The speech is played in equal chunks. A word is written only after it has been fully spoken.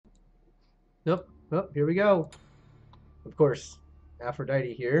Nope. Oh, here we go. Of course,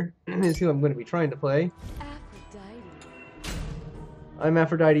 Aphrodite here is who I'm going to be trying to play. Aphrodite. I'm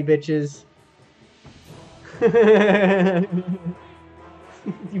Aphrodite, bitches.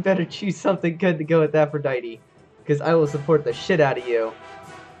 You better choose something good to go with Aphrodite, because I will support the shit out of you.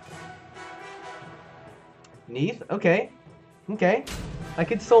 Neith? Okay. Okay. I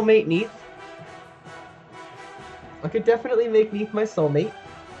could soulmate Neith. I could definitely make Neith my soulmate.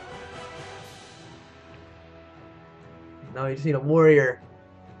 Now we just need a warrior.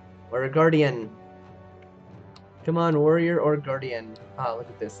 Or a guardian. Come on, warrior or guardian. Ah, look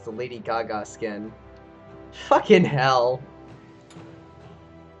at this. The Lady Gaga skin. Fucking hell.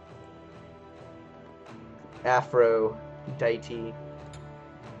 Aphrodite.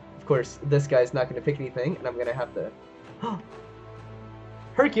 Of course, this guy's not going to pick anything, and I'm going to have to...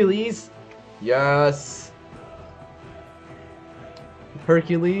 Hercules! Yes!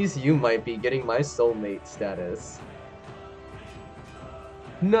 Hercules, you might be getting my soulmate status.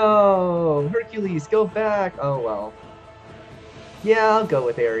 No! Hercules, go back! Oh well. Yeah, I'll go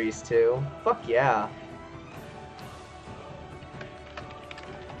with Ares too. Fuck yeah.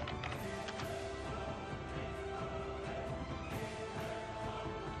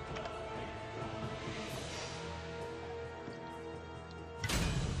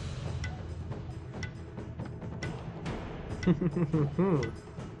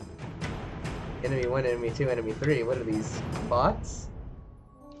 Enemy 1, enemy 2, enemy 3. What are these? Bots?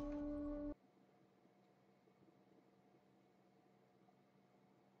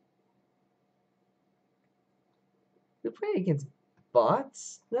 We're playing against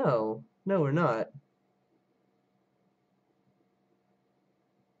bots? No. No, we're not.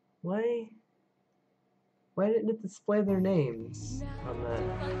 Why? Why didn't it display their names on that?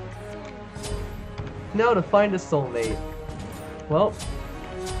 Now to find a soulmate. Well,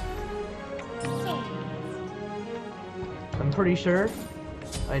 I'm pretty sure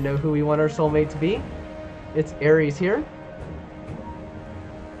I know who we want our soulmate to be. It's Ares here.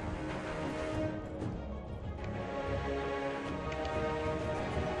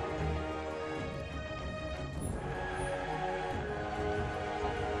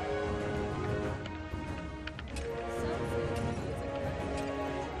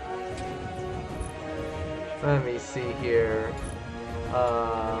 Let me see here.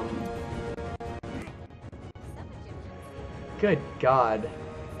 Good God.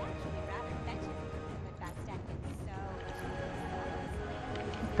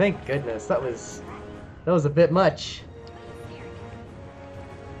 Thank goodness. That was a bit much.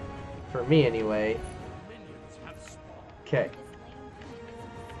 For me anyway. Okay.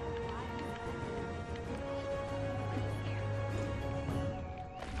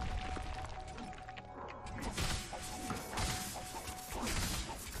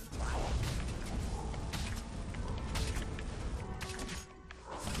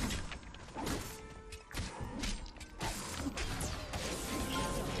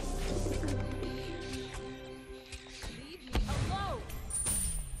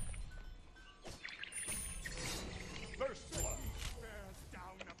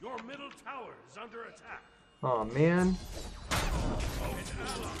 Your middle tower is under attack. Oh man. An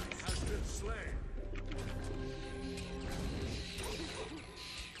ally has been slain.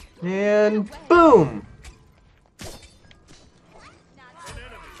 And boom! An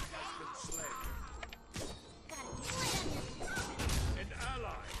enemy has been slain. An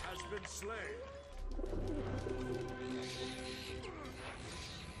ally has been slain.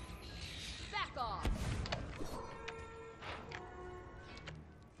 Back off.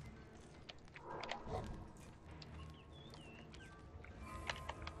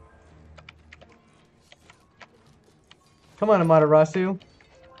 Come on, Amaterasu.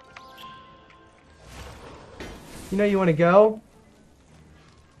 You know you want to go?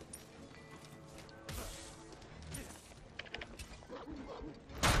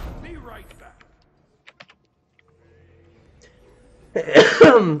 Be right back.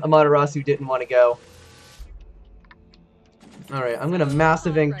 Amaterasu didn't want to go. Alright, I'm gonna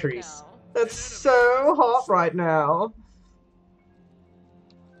massive increase. That's so hot right now.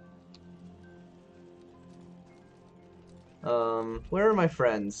 Where are my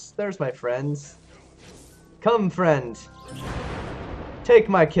friends? There's my friends. Come, friend. Take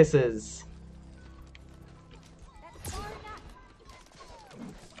my kisses.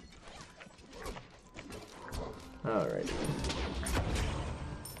 Alright.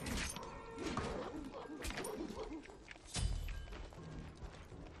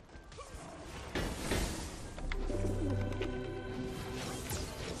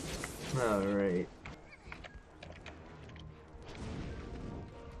 Alright.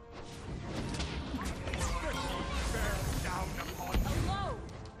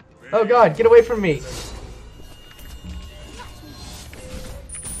 Oh god, get away from me!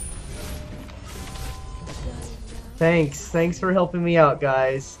 Thanks for helping me out,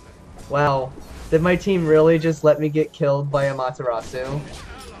 guys. Wow, did my team really just let me get killed by Amaterasu?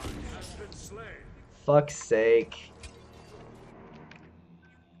 Fuck's sake.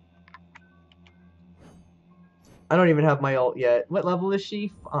 I don't even have my ult yet. What level is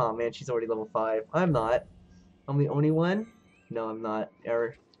she? Oh man, she's already level 5. I'm not. I'm the only one? No, I'm not.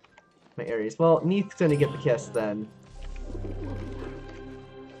 Error. My Aries. Well, Neith's gonna get the kiss then.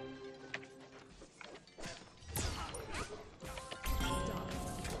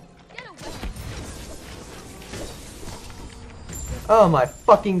 Oh my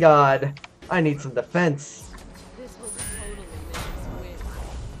fucking god. I need some defense. This will totally make us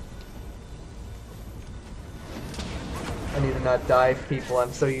win. I need to not dive people.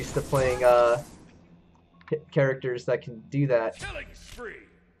 I'm so used to playing characters that can do that. Killing spree.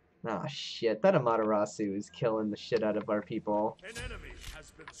 Ah shit, that Amaterasu is killing the shit out of our people. An enemy has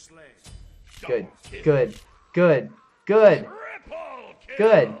been slain. Good, Double kill. good, good, good, Triple kill.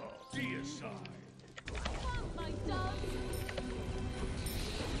 good. Deicide. My dogs.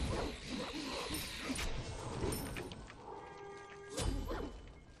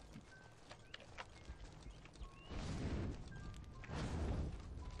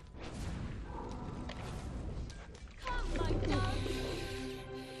 Come, my dogs.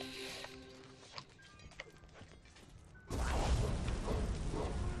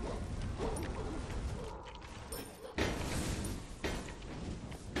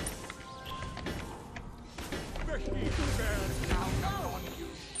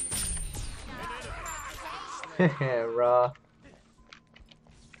 Raw.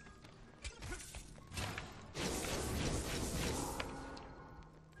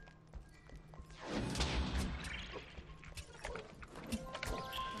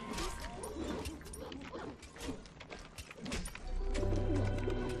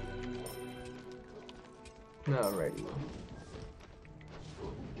 Alrighty.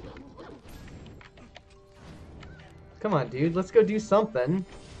 Come on, dude. Let's go do something.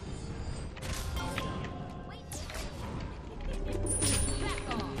 Back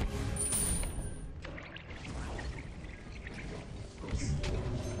off.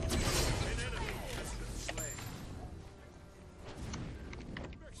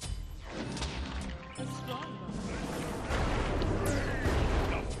 A strongbow.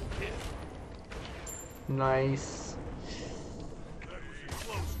 Nice.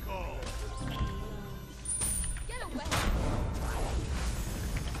 Close call. Get away.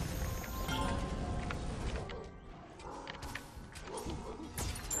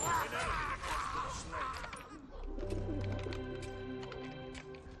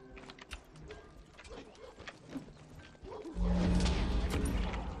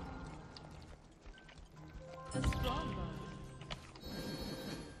 A strongbow.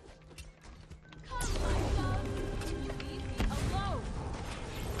 Come, my dogs. Leave me alone.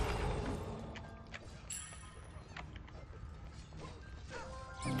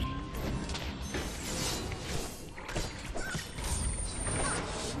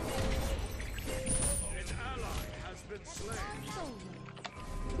 An ally has been slain.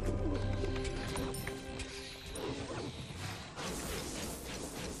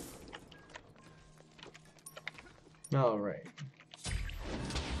 Alright.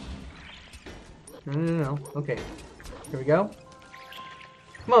 No. Okay. Here we go.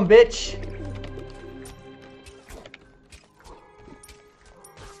 Come on, bitch!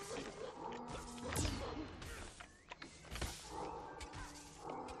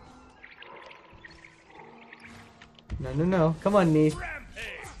 No. Come on, Neith.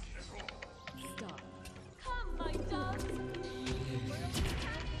 Rampage. Stop. Come, my dogs.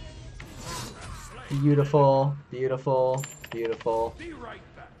 Beautiful, beautiful, beautiful. Be right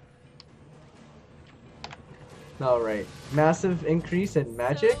back. Alright. Massive increase in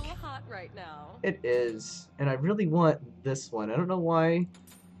magic? So hot right now. It is. And I really want this one. I don't know why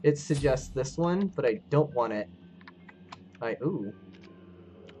it suggests this one, but I don't want it. Ooh.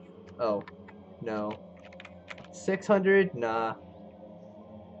 Oh. No. 600? Nah.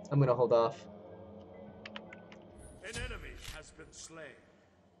 I'm gonna hold off. An enemy has been slain.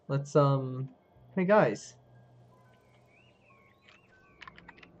 Let's, hey guys.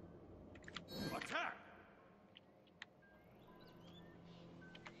 Attack.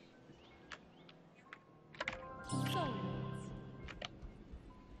 Soulmates.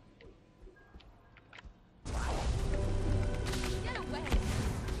 Get away.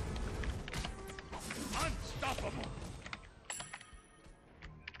 Unstoppable.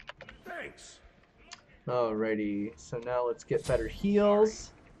 Thanks. Alrighty. So now let's get better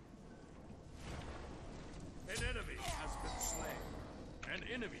heals.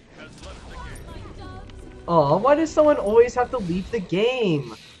 enemy has left the game. My doves. Oh, why does someone always have to leave the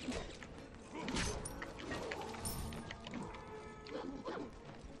game?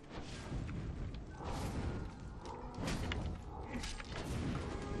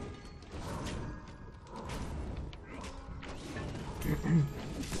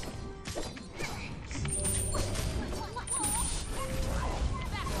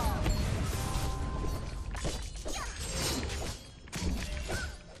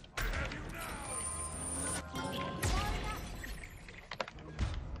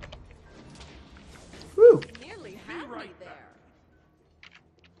 Woo! Nearly had me there.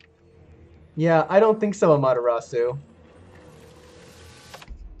 Yeah, I don't think so, Amaterasu.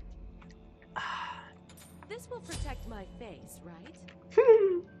 This will protect my face, right?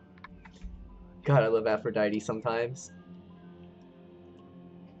 God, I love Aphrodite sometimes.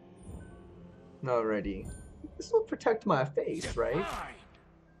 Alrighty. This will protect my face, right? Fine.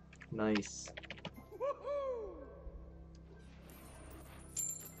 Nice.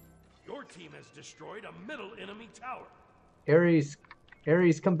 Your team has destroyed a middle enemy tower. Ares,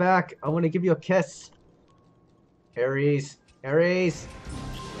 Ares, come back. I want to give you a kiss. Ares, Ares.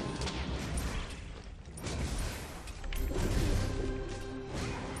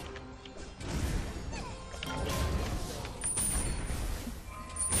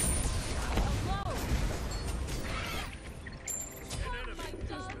 Alone. An enemy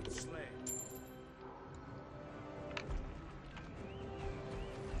has been slain.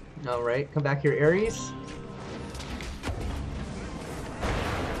 Alright, come back here, Ares.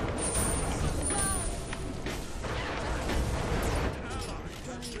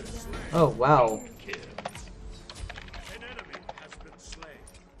 Oh, wow. Kill. An enemy has been slain.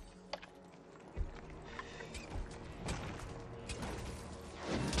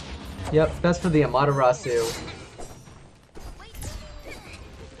 Yep, that's for the Amaterasu.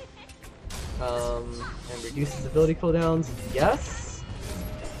 And reduces ability cooldowns. Yes.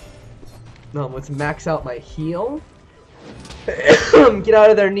 No, let's max out my heal. Get out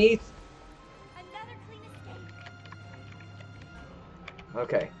of there, Neath. Another clean escape.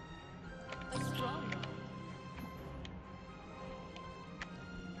 Okay. A strong one.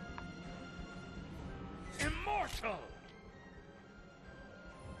 Immortal.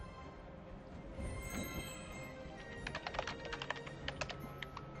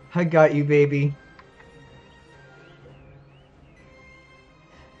 I got you, baby.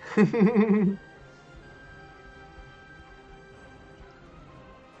 Some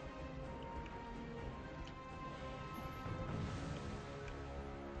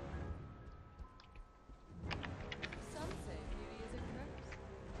say beauty is a curse.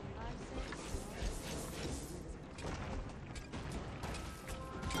 I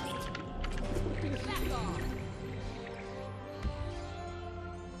say back off.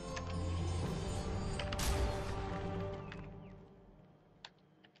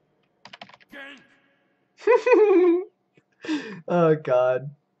 Gank. Oh god.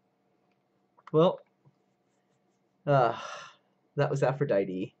 Well, that was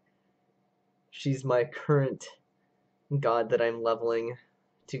Aphrodite. She's my current god that I'm leveling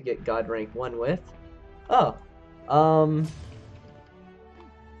to get god rank 1 with. Oh,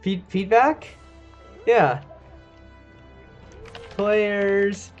 feedback? Yeah.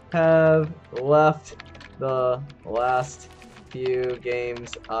 Players have left the last few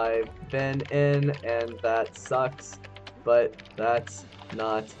games I've been in, and that sucks, but that's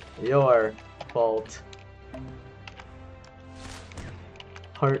not your fault.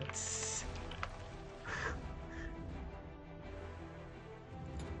 Hearts.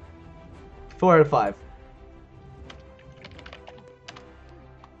 Four out of 5.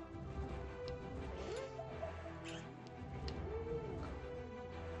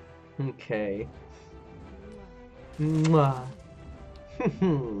 Okay. Mwah.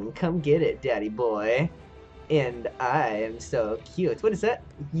 Come get it, daddy boy. And I am so cute. What is that?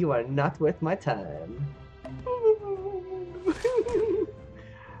 You are not worth my time.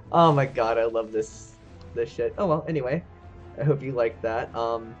 Oh my god, I love this shit. Oh well, anyway. I hope you liked that.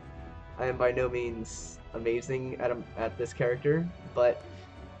 I am by no means amazing at this character, but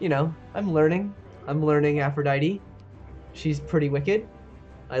you know, I'm learning. I'm learning Aphrodite. She's pretty wicked.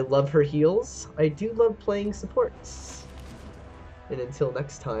 I love her heals. I do love playing supports. And until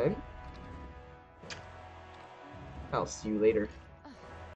next time, I'll see you later.